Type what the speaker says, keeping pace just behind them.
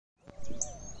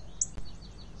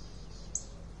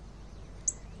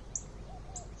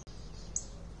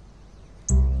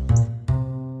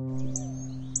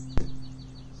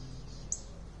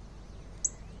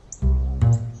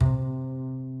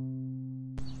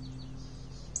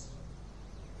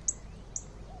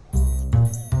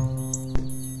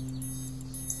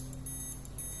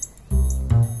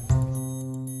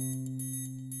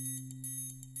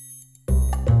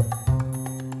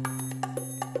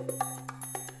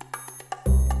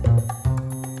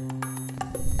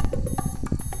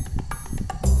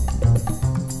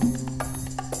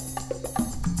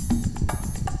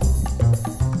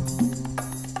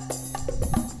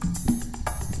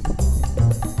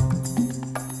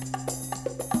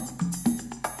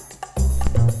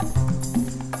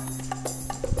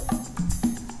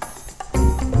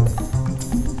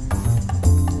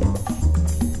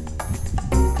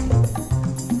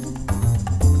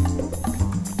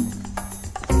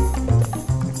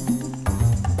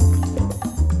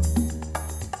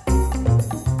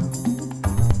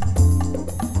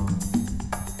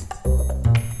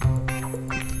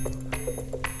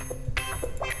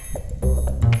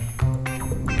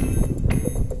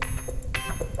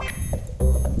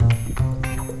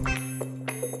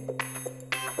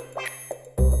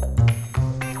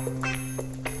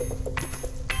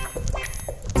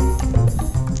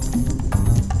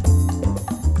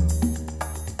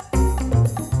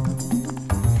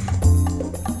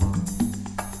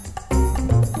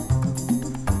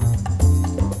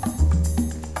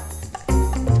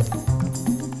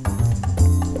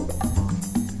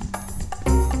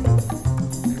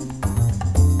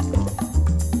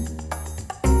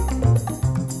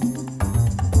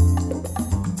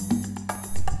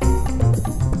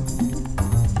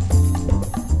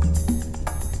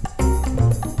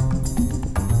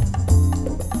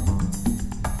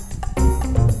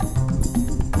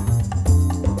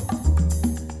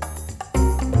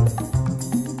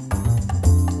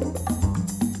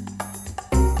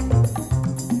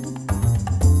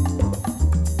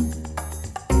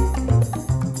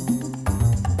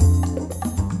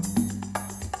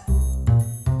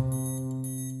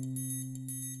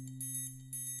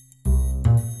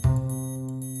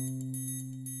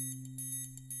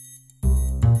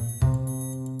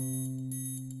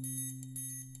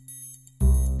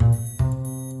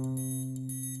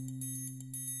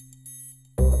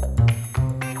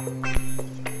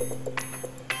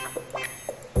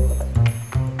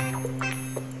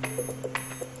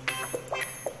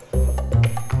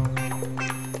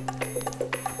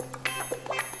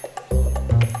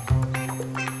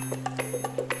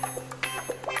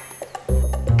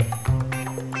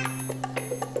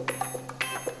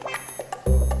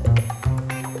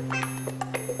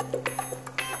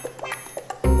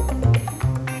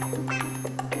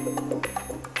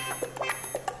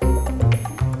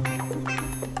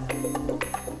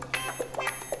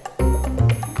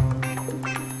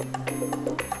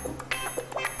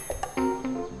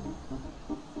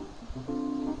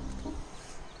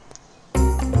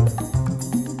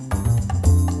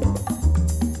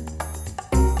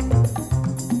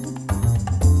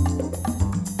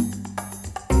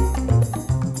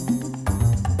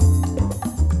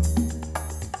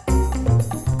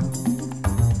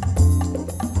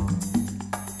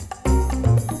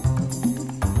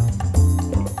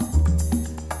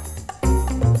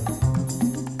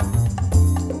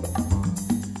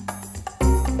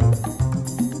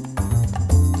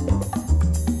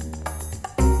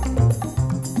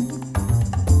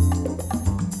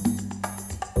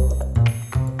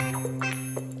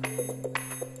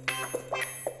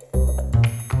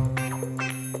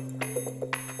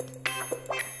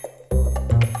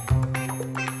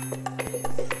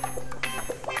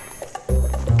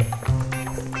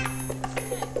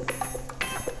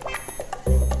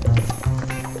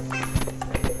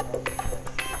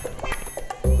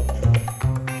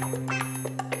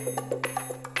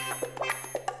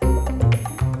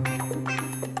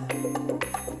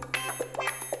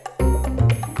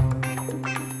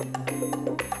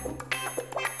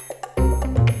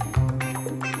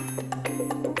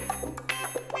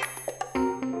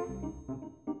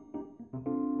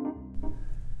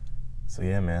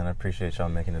Appreciate y'all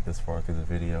making it this far through the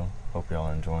video. Hope y'all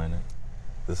are enjoying it.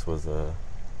 This was a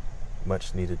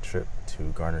much needed trip to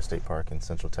Garner State Park in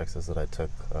Central Texas that I took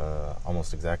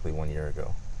almost exactly 1 year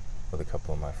ago with a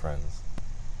couple of my friends.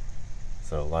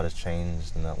 So a lot has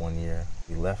changed in that 1 year.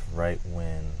 We left right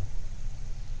when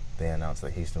they announced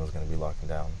that Houston was going to be locking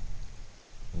down.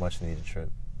 Much needed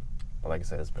trip. But like I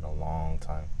said, it's been a long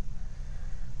time.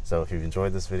 So if you've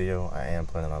enjoyed this video, I am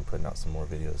planning on putting out some more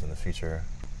videos in the future,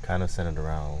 kind of centered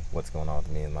around what's going on with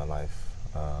me in my life,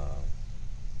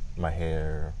 my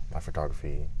hair, my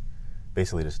photography,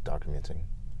 basically just documenting.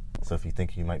 So if you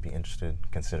think you might be interested,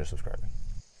 consider subscribing.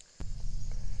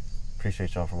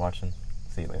 Appreciate y'all for watching.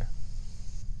 See you later.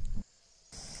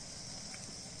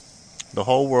 The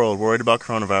whole world worried about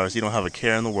coronavirus. You don't have a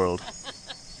care in the world.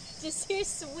 Just here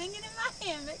swinging in my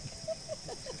hammock.